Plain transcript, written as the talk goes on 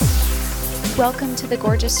Welcome to the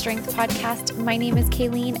Gorgeous Strength Podcast. My name is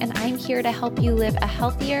Kayleen, and I'm here to help you live a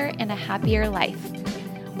healthier and a happier life.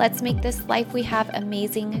 Let's make this life we have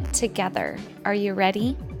amazing together. Are you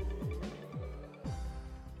ready?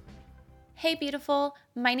 Hey, beautiful.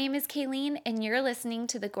 My name is Kayleen, and you're listening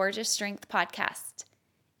to the Gorgeous Strength Podcast.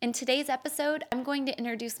 In today's episode, I'm going to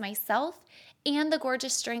introduce myself and the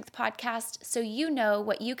Gorgeous Strength Podcast so you know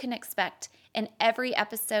what you can expect in every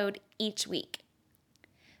episode each week.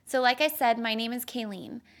 So like I said, my name is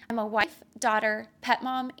Kayleen. I'm a wife, daughter, pet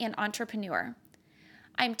mom, and entrepreneur.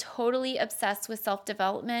 I'm totally obsessed with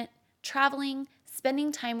self-development, traveling,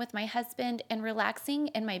 spending time with my husband, and relaxing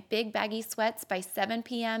in my big baggy sweats by 7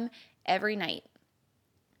 p.m. every night.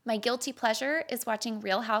 My guilty pleasure is watching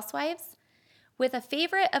Real Housewives, with a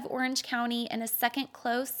favorite of Orange County and a second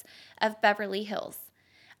close of Beverly Hills.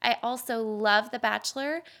 I also love The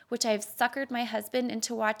Bachelor, which I've suckered my husband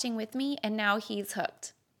into watching with me, and now he's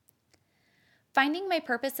hooked. Finding my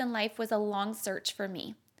purpose in life was a long search for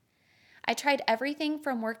me. I tried everything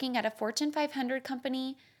from working at a Fortune 500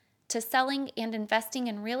 company to selling and investing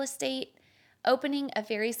in real estate, opening a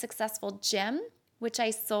very successful gym, which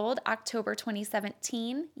I sold October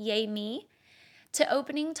 2017, yay me, to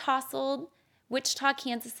opening Tousled, Wichita,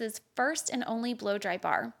 Kansas's first and only blow-dry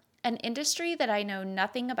bar, an industry that I know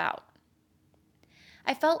nothing about.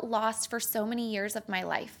 I felt lost for so many years of my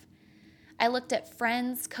life. I looked at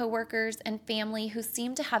friends, coworkers, and family who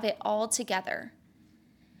seemed to have it all together.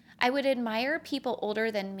 I would admire people older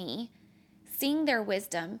than me, seeing their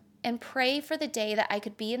wisdom, and pray for the day that I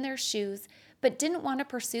could be in their shoes, but didn't want to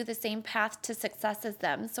pursue the same path to success as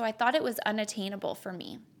them, so I thought it was unattainable for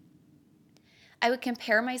me. I would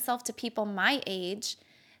compare myself to people my age,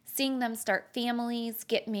 seeing them start families,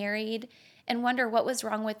 get married, and wonder what was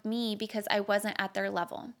wrong with me because I wasn't at their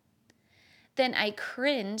level. Then I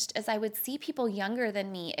cringed as I would see people younger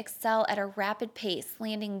than me excel at a rapid pace,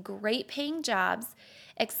 landing great paying jobs,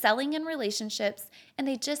 excelling in relationships, and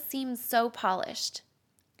they just seemed so polished.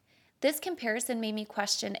 This comparison made me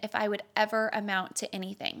question if I would ever amount to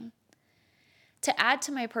anything. To add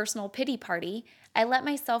to my personal pity party, I let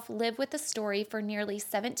myself live with the story for nearly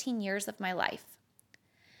 17 years of my life.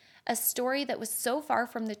 A story that was so far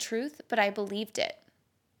from the truth, but I believed it.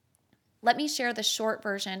 Let me share the short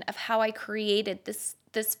version of how I created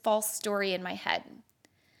this false story in my head.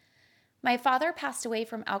 My father passed away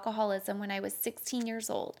from alcoholism when I was 16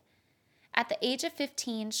 years old. At the age of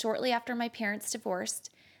 15, shortly after my parents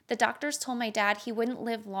divorced, the doctors told my dad he wouldn't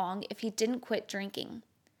live long if he didn't quit drinking.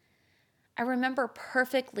 I remember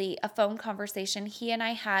perfectly a phone conversation he and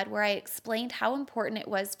I had where I explained how important it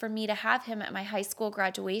was for me to have him at my high school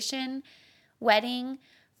graduation, wedding,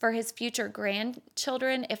 for his future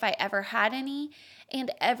grandchildren if I ever had any, and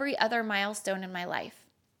every other milestone in my life.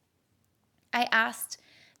 I asked,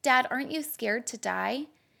 "Dad, aren't you scared to die?"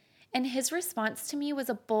 And his response to me was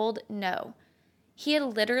a bold no. He had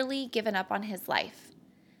literally given up on his life.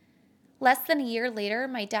 Less than a year later,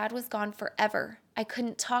 my dad was gone forever. I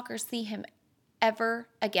couldn't talk or see him ever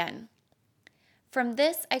again. From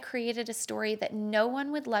this, I created a story that no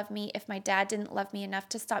one would love me if my dad didn't love me enough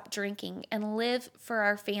to stop drinking and live for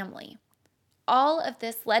our family. All of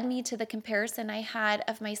this led me to the comparison I had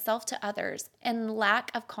of myself to others and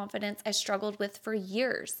lack of confidence I struggled with for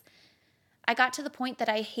years. I got to the point that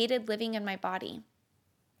I hated living in my body.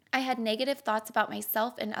 I had negative thoughts about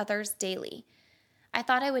myself and others daily. I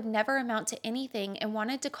thought I would never amount to anything and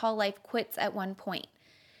wanted to call life quits at one point.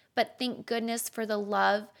 But thank goodness for the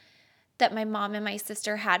love that my mom and my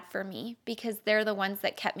sister had for me because they're the ones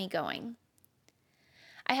that kept me going.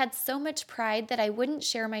 I had so much pride that I wouldn't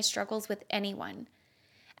share my struggles with anyone.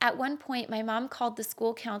 At one point, my mom called the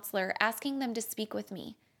school counselor asking them to speak with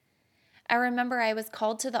me. I remember I was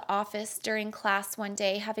called to the office during class one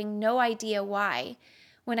day having no idea why.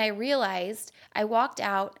 When I realized, I walked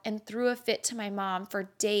out and threw a fit to my mom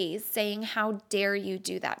for days saying, "How dare you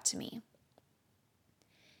do that to me?"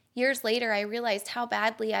 Years later, I realized how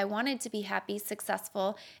badly I wanted to be happy,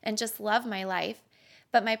 successful, and just love my life,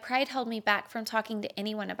 but my pride held me back from talking to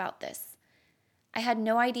anyone about this. I had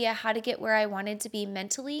no idea how to get where I wanted to be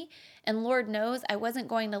mentally, and Lord knows I wasn't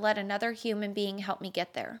going to let another human being help me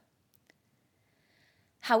get there.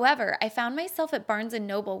 However, I found myself at Barnes &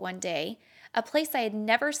 Noble one day, a place I had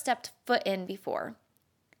never stepped foot in before.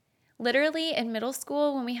 Literally, in middle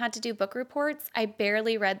school, when we had to do book reports, I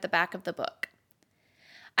barely read the back of the book.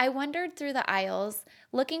 I wandered through the aisles,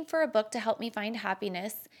 looking for a book to help me find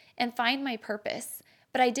happiness and find my purpose,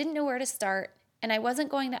 but I didn't know where to start, and I wasn't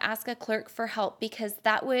going to ask a clerk for help because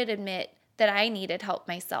that would admit that I needed help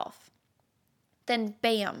myself. Then,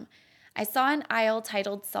 bam, I saw an aisle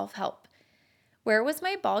titled Self-Help. Where was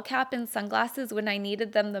my ball cap and sunglasses when I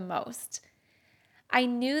needed them the most? I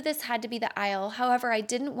knew this had to be the aisle, however, I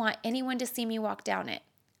didn't want anyone to see me walk down it.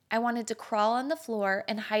 I wanted to crawl on the floor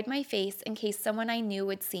and hide my face in case someone I knew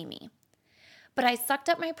would see me. But I sucked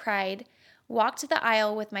up my pride, walked the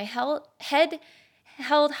aisle with my head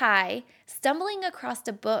held high, stumbling across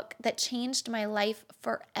a book that changed my life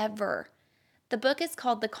forever. The book is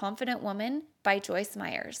called The Confident Woman by Joyce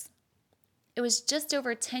Myers. It was just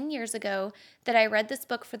over 10 years ago that I read this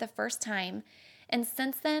book for the first time, and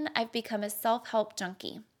since then I've become a self-help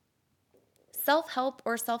junkie. Self-help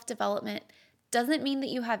or self-development doesn't mean that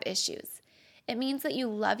you have issues. It means that you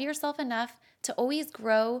love yourself enough to always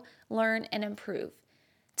grow, learn, and improve,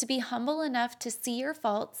 to be humble enough to see your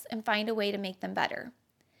faults and find a way to make them better.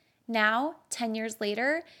 Now, 10 years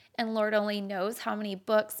later, and Lord only knows how many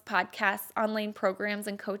books, podcasts, online programs,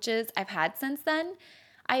 and coaches I've had since then,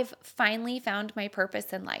 I've finally found my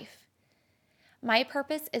purpose in life. My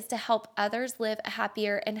purpose is to help others live a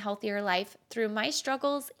happier and healthier life through my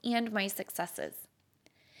struggles and my successes.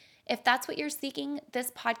 If that's what you're seeking,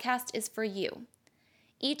 this podcast is for you.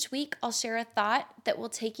 Each week, I'll share a thought that will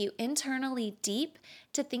take you internally deep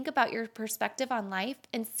to think about your perspective on life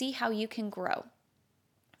and see how you can grow.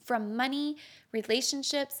 From money,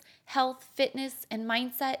 relationships, health, fitness, and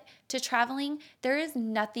mindset to traveling, there is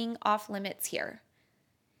nothing off limits here.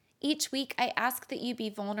 Each week, I ask that you be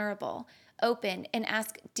vulnerable, open, and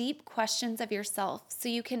ask deep questions of yourself so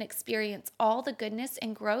you can experience all the goodness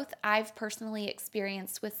and growth I've personally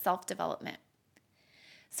experienced with self-development.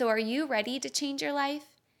 So are you ready to change your life?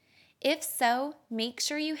 If so, make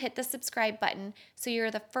sure you hit the subscribe button so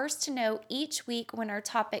you're the first to know each week when our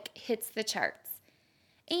topic hits the charts.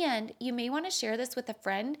 And you may want to share this with a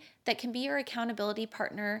friend that can be your accountability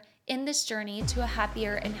partner in this journey to a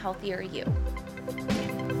happier and healthier you.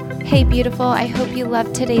 Hey, beautiful, I hope you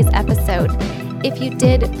loved today's episode. If you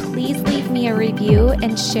did, please leave me a review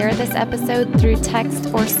and share this episode through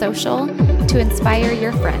text or social to inspire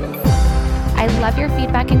your friends. I love your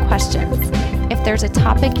feedback and questions. If there's a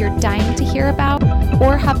topic you're dying to hear about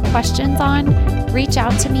or have questions on, reach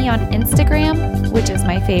out to me on Instagram, which is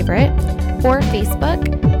my favorite, or Facebook,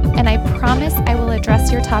 and I promise I will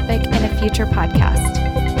address your topic in a future podcast.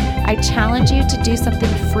 I challenge you to do something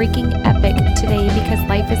freaking epic today because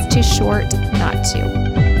life is too short not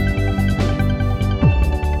to.